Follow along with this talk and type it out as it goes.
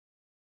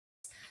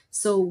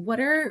So what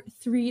are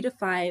 3 to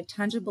 5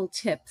 tangible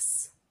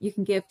tips you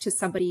can give to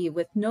somebody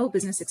with no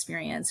business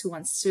experience who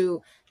wants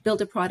to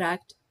build a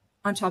product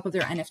on top of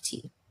their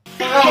NFT?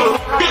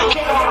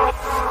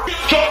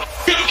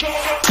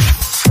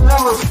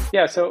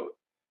 Yeah, so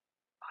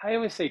I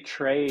always say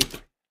trade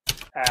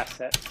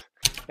assets.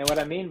 And what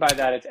I mean by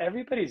that is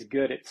everybody's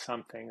good at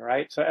something,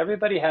 right? So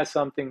everybody has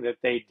something that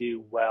they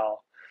do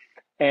well.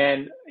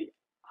 And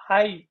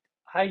I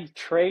I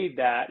trade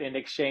that in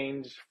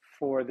exchange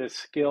for the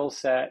skill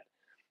set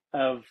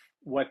of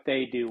what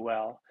they do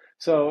well.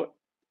 So,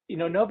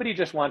 nobody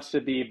just wants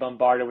to be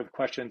bombarded with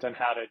questions on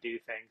how to do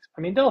things.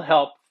 I mean, they'll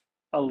help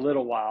a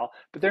little while,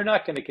 but they're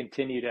not going to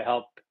continue to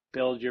help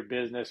build your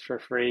business for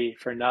free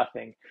for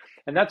nothing.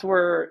 And that's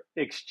where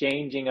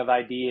exchanging of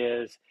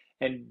ideas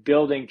and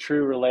building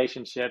true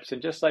relationships,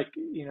 and just like,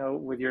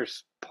 with your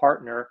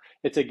partner,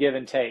 it's a give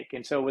and take.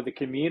 And so with the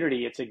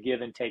community, it's a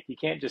give and take. You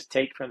can't just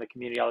take from the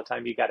community all the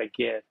time. You got to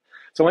give.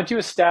 So once you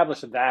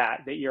establish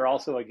that you're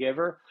also a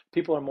giver,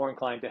 people are more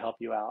inclined to help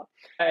you out.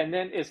 And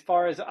then as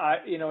far as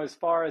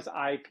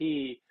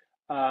IP,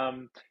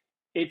 and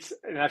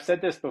I've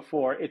said this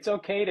before, it's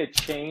okay to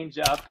change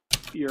up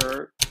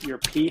your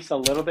piece a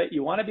little bit.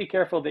 You want to be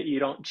careful that you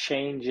don't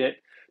change it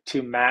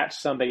to match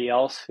somebody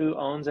else who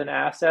owns an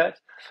asset.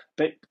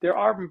 But there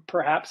are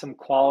perhaps some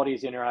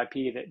qualities in your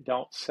IP that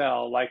don't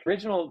sell. Like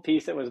original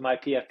piece that was my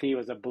PFP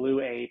was a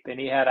blue ape, and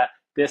he had a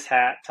this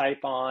hat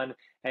type on,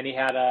 and he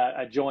had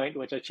a joint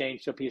which I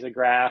changed to a piece of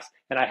grass,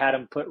 and I had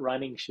him put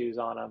running shoes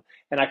on him,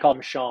 and I called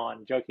him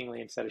Sean jokingly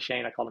instead of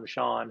Shane. I called him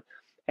Sean,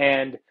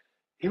 and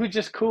he was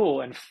just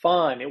cool and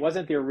fun. It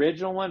wasn't the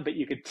original one, but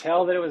you could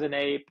tell that it was an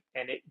ape,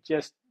 and it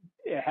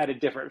had a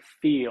different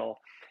feel.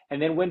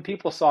 And then when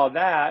people saw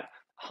that,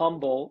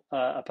 Humble,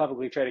 a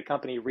publicly traded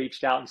company,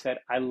 reached out and said,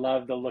 I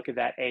love the look of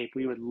that ape.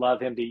 We would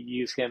love him to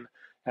use him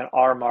in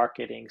our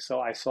marketing. So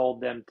I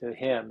sold them to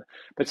him.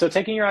 But so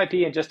taking your IP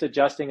and just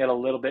adjusting it a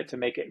little bit to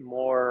make it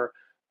more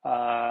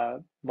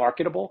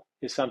marketable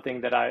is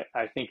something that I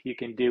think you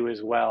can do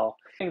as well.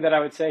 The thing that I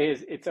would say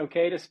is it's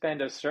okay to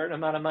spend a certain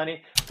amount of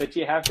money, but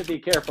you have to be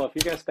careful. If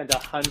you're going to spend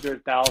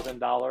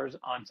 $100,000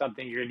 on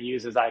something you're going to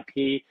use as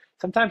IP,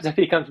 sometimes it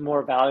becomes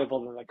more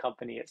valuable than the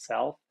company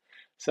itself.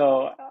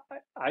 So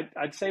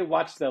I'd say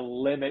watch the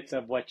limits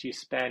of what you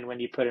spend when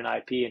you put an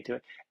IP into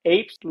it.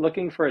 Apes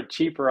looking for a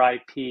cheaper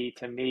IP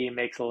to me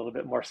makes a little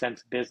bit more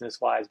sense business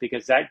wise,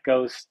 because that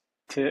goes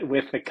to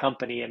with the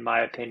company, in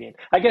my opinion.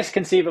 I guess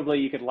conceivably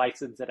you could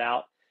license it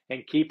out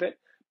and keep it,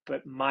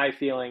 but my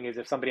feeling is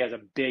if somebody has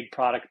a big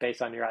product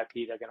based on your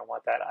IP, they're going to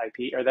want that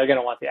IP, or they're going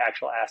to want the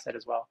actual asset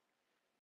as well.